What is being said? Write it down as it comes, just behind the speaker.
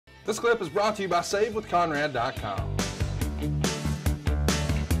This clip is brought to you by SaveWithConrad.com.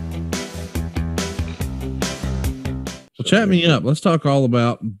 So chat me up. Let's talk all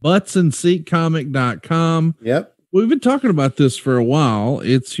about buttsandseatcomic.com. Yep. We've been talking about this for a while.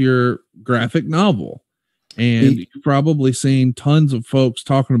 It's your graphic novel. And you've probably seen tons of folks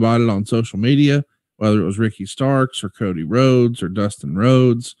talking about it on social media, whether it was Ricky Starks or Cody Rhodes or Dustin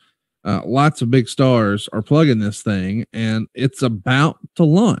Rhodes. Lots of big stars are plugging this thing, and it's about to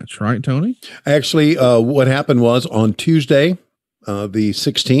launch, right, Tony? Actually, what happened was on Tuesday, the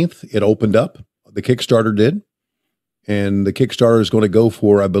 16th, it opened up. The Kickstarter did. And the Kickstarter is going to go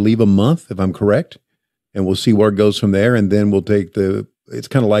for, I believe, a month, if I'm correct. And we'll see where it goes from there. And then we'll take it's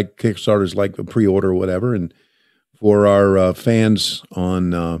kind of like Kickstarter's like a pre-order or whatever. And for our fans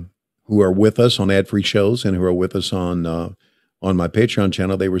on who are with us on ad-free shows and who are with us on my Patreon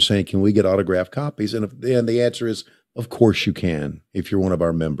channel, they were saying, can we get autographed copies? And the answer is, of course you can, if you're one of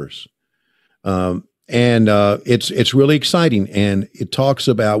our members. It's really exciting. And it talks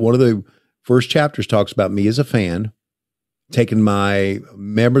about, one of the first chapters talks about me as a fan, taking my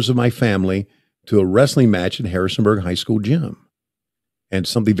members of my family to a wrestling match in Harrisonburg High School gym. And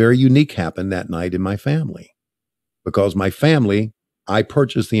something very unique happened that night in my family, because my family, I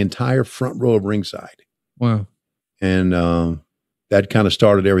purchased the entire front row of ringside. Wow. And that kind of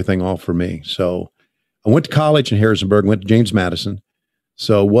started everything off for me. So I went to college in Harrisonburg, went to James Madison.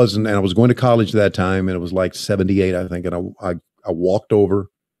 So and I was going to college at that time, and it was like 78, I think. And I walked over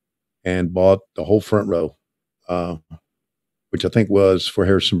and bought the whole front row, which I think was for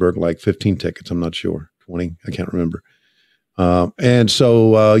Harrisonburg, like 15 tickets. I'm not sure, 20, I can't remember. Butts and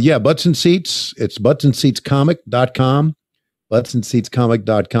Seats, it's buttsandseatscomic.com,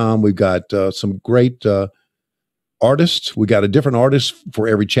 buttsandseatscomic.com. We've got some great artists. We got a different artist for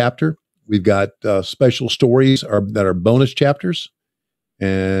every chapter. We've got special stories that are bonus chapters.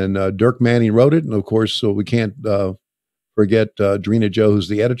 And Dirk Manning wrote it. And of course, so we can't forget Drina Joe, who's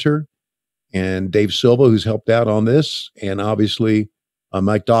the editor, and Dave Silva, who's helped out on this, and obviously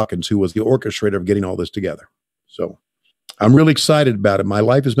Mike Dawkins, who was the orchestrator of getting all this together. So I'm really excited about it. My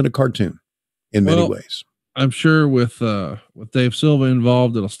life has been a cartoon in many ways. I'm sure with Dave Silva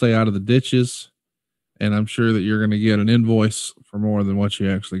involved, it'll stay out of the ditches, and I'm sure that you're going to get an invoice for more than what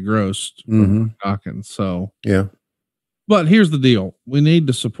you actually grossed from Dawkins. So yeah. But here's the deal. We need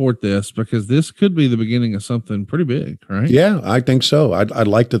to support this because this could be the beginning of something pretty big, right? Yeah, I think so. I'd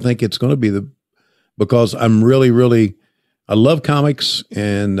like to think it's going to be because I'm really, I love comics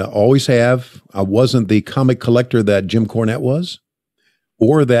and always have. I wasn't the comic collector that Jim Cornette was,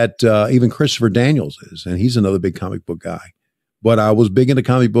 or that even Christopher Daniels is. And he's another big comic book guy. But I was big into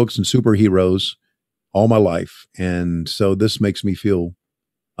comic books and superheroes all my life. And so this makes me feel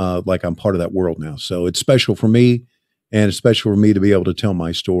like I'm part of that world now. So it's special for me. And it's special for me to be able to tell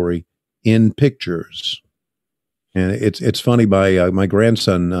my story in pictures. And it's funny, my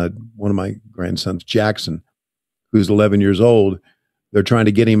grandson, one of my grandsons, Jackson, who's 11 years old, they're trying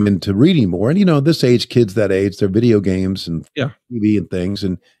to get him into reading more. And, this age, kids that age, they're video games and TV and things.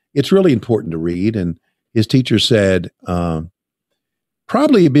 And it's really important to read. And his teacher said,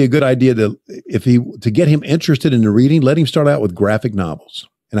 probably it'd be a good idea to get him interested in the reading, let him start out with graphic novels.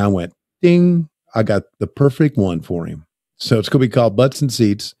 And I went, ding. I got the perfect one for him. So it's going to be called Butts and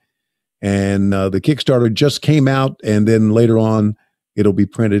Seats. And the Kickstarter just came out. And then later on, it'll be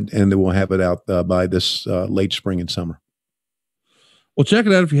printed and then we'll have it out by this late spring and summer. Well, check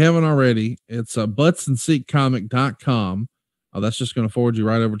it out if you haven't already. It's buttsandseatcomic.com. That's just going to forward you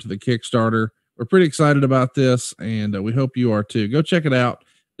right over to the Kickstarter. We're pretty excited about this, and we hope you are too. Go check it out.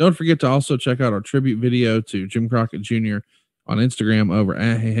 Don't forget to also check out our tribute video to Jim Crockett Jr. on Instagram over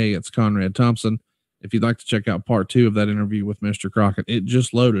at Hey, it's Conrad Thompson. If you'd like to check out part 2 of that interview with Mr. Crockett, it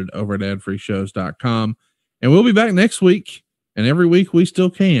just loaded over at adfreeshows.com. And we'll be back next week. And every week we still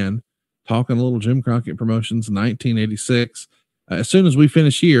can, talking a little Jim Crockett Promotions 1986. As soon as we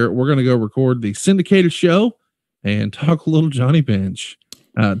finish here, we're going to go record the syndicated show and talk a little Johnny Bench.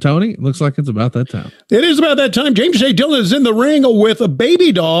 Tony, it looks like it's about that time. It is about that time. James J. Dillon is in the ring with a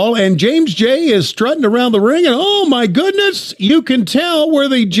baby doll, and James J. is strutting around the ring, and oh my goodness, you can tell where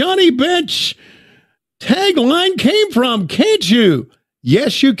the Johnny Bench tagline came from, can't you?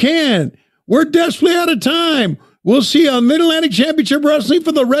 Yes, you can. We're desperately out of time. We'll see you on Mid-Atlantic Championship Wrestling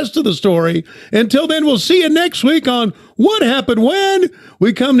for the rest of the story. Until then, we'll see you next week on What Happened When.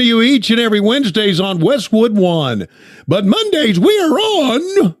 We come to you each and every Wednesdays on Westwood One. But Mondays, we are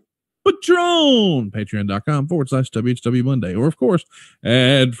on Patreon, patreon.com/WHW Monday. Or, of course,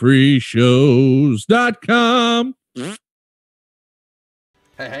 adfreeshows.com.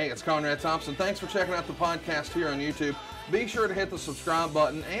 Hey, it's Conrad Thompson. Thanks for checking out the podcast here on YouTube. Be sure to hit the subscribe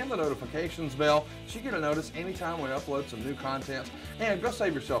button and the notifications bell so you get a notice anytime we upload some new content. And go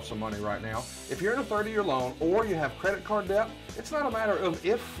save yourself some money right now. If you're in a 30-year loan or you have credit card debt, it's not a matter of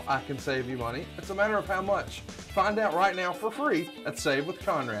if I can save you money. It's a matter of how much. Find out right now for free at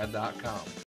savewithconrad.com.